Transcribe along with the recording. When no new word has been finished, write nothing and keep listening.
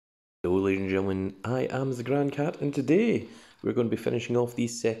Hello ladies and gentlemen, I am the Grand Cat and today we're going to be finishing off the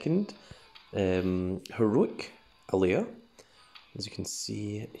second heroic Aliyah. As you can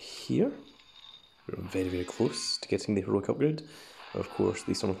see here, we're very close to getting the heroic upgrade. Of course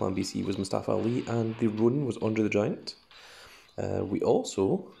the Summerslam BCE was Mustafa Ali and the Ronin was Andre the Giant. We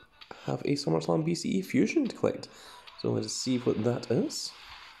also have a Summerslam BCE fusion to collect, so let's see what that is.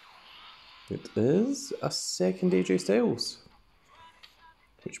 It is a second AJ Styles,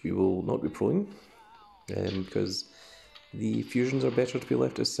 which we will not be proing, because the fusions are better to be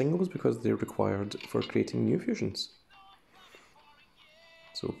left as singles because they're required for creating new fusions.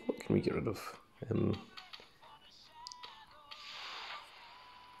 So what can we get rid of?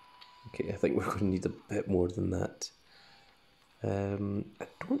 Okay, I think we're going to need a bit more than that. I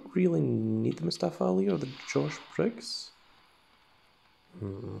don't really need the Mustafa Ali or the Josh Briggs. We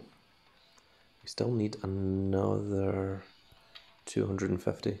still need another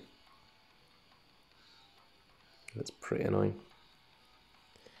 250. That's pretty annoying.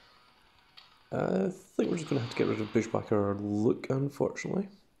 I think we're just going to have to get rid of Bushwhacker Luke, unfortunately.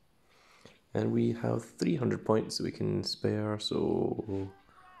 And we have 300 points that we can spare, so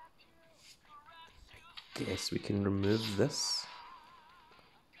I guess we can remove this.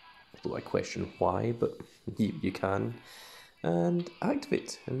 Although I question why, but you can. And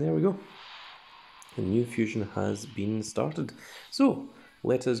activate, and there we go. The new fusion has been started. So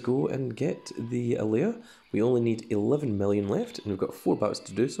let us go and get the Aliyah. We only need 11 million left, and we've got 4 bouts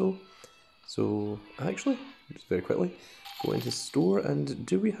to do so. So actually, just very quickly, go into store, and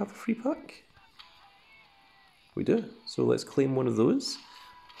do we have a free pack? We do. So let's claim one of those,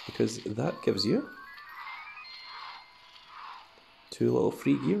 because that gives you 2 little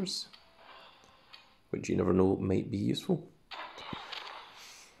free gears, which you never know might be useful.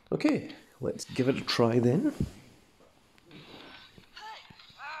 Okay, let's give it a try then.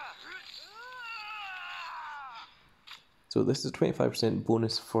 So this is 25%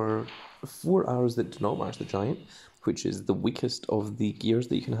 bonus for 4 arrows that do not match the giant, which is the weakest of the gears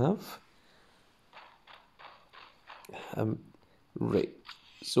that you can have. Right,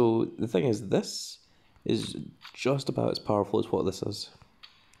 so the thing is, this is just about as powerful as what this is.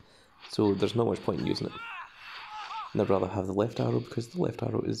 So there's not much point in using it. And I'd rather have the left arrow because the left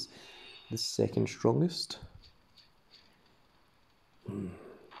arrow is the second strongest.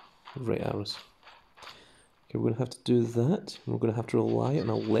 Right arrows. Okay, we're going to have to do that. We're going to have to rely on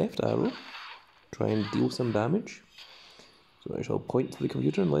a left arrow, try and deal some damage. So I shall point to the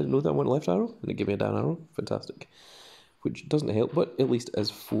computer and let it know that I want a left arrow, and it gave me a down arrow. Fantastic. Which doesn't help, but at least as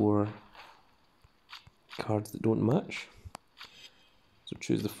 4 cards that don't match. So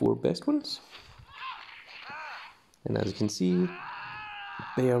choose the 4 best ones. And as you can see,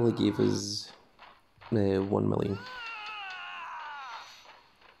 barely gave us 1 million.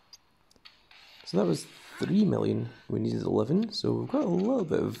 So that was 3 million, we needed 11, so we've got a little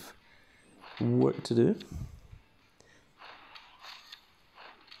bit of work to do.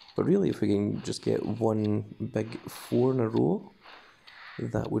 But really, if we can just get 1 big 4 in a row,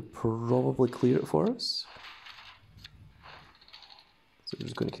 that would probably clear it for us. So we're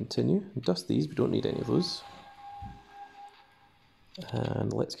just going to continue. Dust these, we don't need any of those.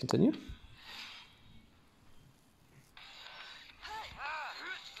 And let's continue.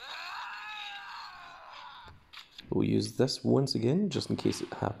 We'll use this once again, just in case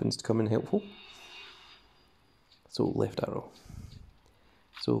it happens to come in helpful. So left arrow.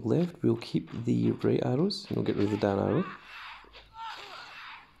 So left, we'll keep the right arrows, and we'll get rid of the down arrow.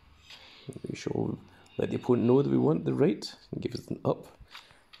 We shall let the opponent know that we want the right, and give us an up.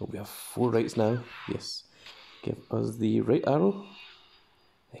 Oh, we have 4 rights now, yes. Give us the right arrow.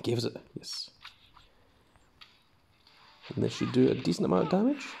 It gives it, yes. And this should do a decent amount of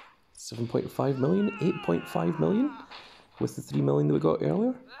damage. 7.5 million, 8.5 million, with the 3 million that we got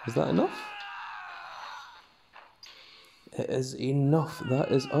earlier. Is that enough? It is enough.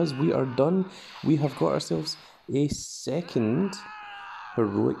 That is us. We are done. We have got ourselves a second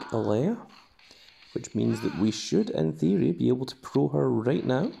heroic Aliyah, which means that we should, in theory, be able to pro her right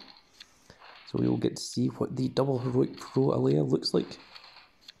now. So we will get to see what the double heroic pro Aliyah looks like.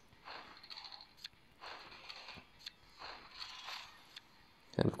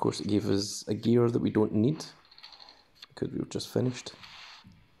 And of course it gave us a gear that we don't need, because we've just finished.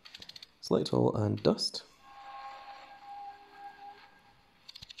 Select all and dust.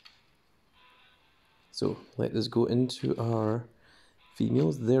 So let us go into our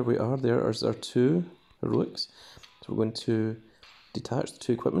females. There we are, there are our 2 heroics. So we're going to detach the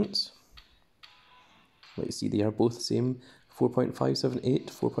 2 equipments. Let you see they are both the same,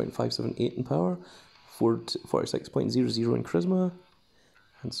 4.578 in power, 46.00 in charisma,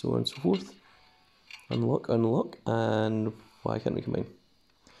 and so on and so forth. Unlock, unlock, and why can't we combine?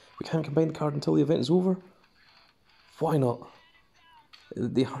 We can't combine the card until the event is over? Why not?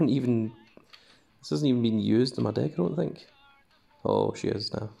 They aren't even... This isn't even being used in my deck, I don't think. Oh, she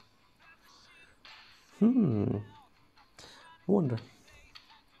is now. I wonder.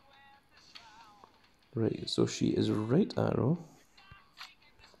 Right, so she is right arrow.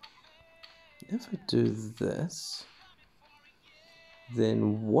 If I do this,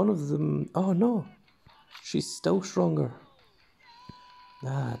 then one of them... Oh no! She's still stronger.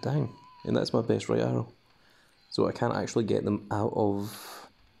 Ah, dang. And that's my best right arrow. So I can't actually get them out of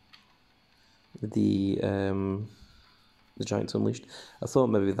the Giants Unleashed. I thought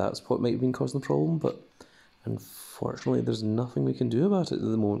maybe that's what might have been causing the problem, but unfortunately there's nothing we can do about it at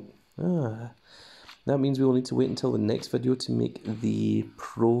the moment. That means we will need to wait until the next video to make the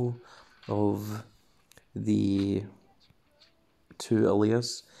pro of the two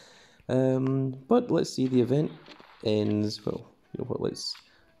Aliyahs. But let's see, the event ends, well, you know what, let's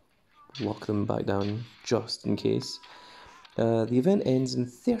lock them back down just in case. The event ends in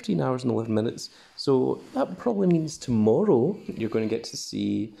 13 hours and 11 minutes, so that probably means tomorrow you're going to get to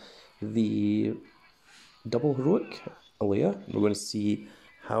see the double heroic Aliyah. We're going to see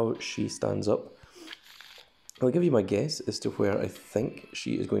how she stands up. I'll give you my guess as to where I think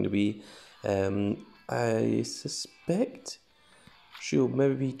she is going to be. I suspect she'll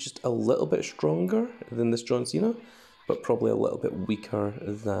maybe be just a little bit stronger than this John Cena, but probably a little bit weaker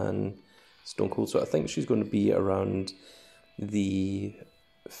than Stone Cold. So I think she's going to be around the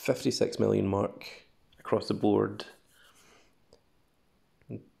 56 million mark across the board.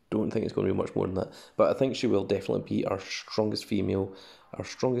 Don't think it's going to be much more than that, but I think she will definitely be our strongest female. Our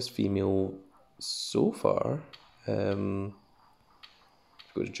strongest female so far. Go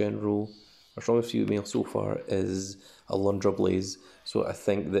to general. Our strongest female so far is Alundra Blaze, so I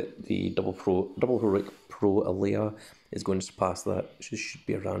think that the double heroic pro Aliyah is going to surpass that. She should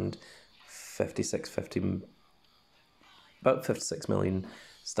be around about 56 million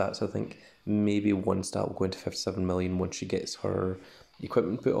stats, I think. Maybe one stat will go into 57 million once she gets her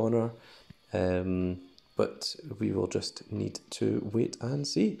equipment put on her. But we will just need to wait and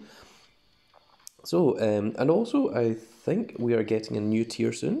see. So, and also I think we are getting a new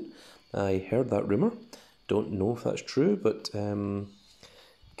tier soon. I heard that rumour. Don't know if that's true, but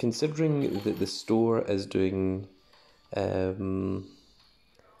considering that the store is doing... well,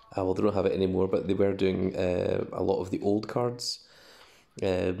 they don't have it anymore, but they were doing a lot of the old cards.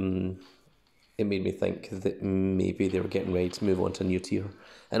 It made me think that maybe they were getting ready to move on to a new tier.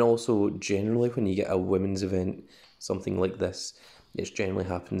 And also, generally, when you get a women's event, something like this, it generally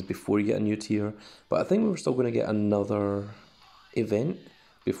happens before you get a new tier. But I think we're still going to get another event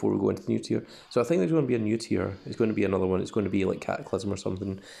before we go into the new tier. So I think there's going to be a new tier. It's going to be another one. It's going to be like Cataclysm or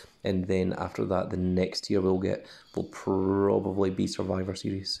something. And then after that, the next tier will probably be Survivor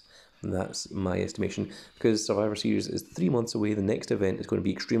Series. And that's my estimation. Because Survivor Series is 3 months away. The next event is going to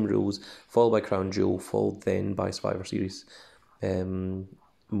be Extreme Rules, followed by Crown Jewel, followed then by Survivor Series.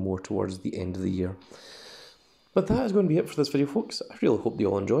 More towards the end of the year. But that is going to be it for this video, folks. I really hope you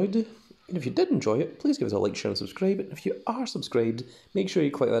all enjoyed. And if you did enjoy it, please give us a like, share and subscribe. And if you are subscribed, make sure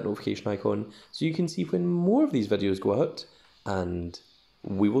you click that notification icon so you can see when more of these videos go out. And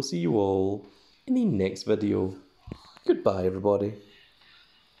we will see you all in the next video. Goodbye, everybody.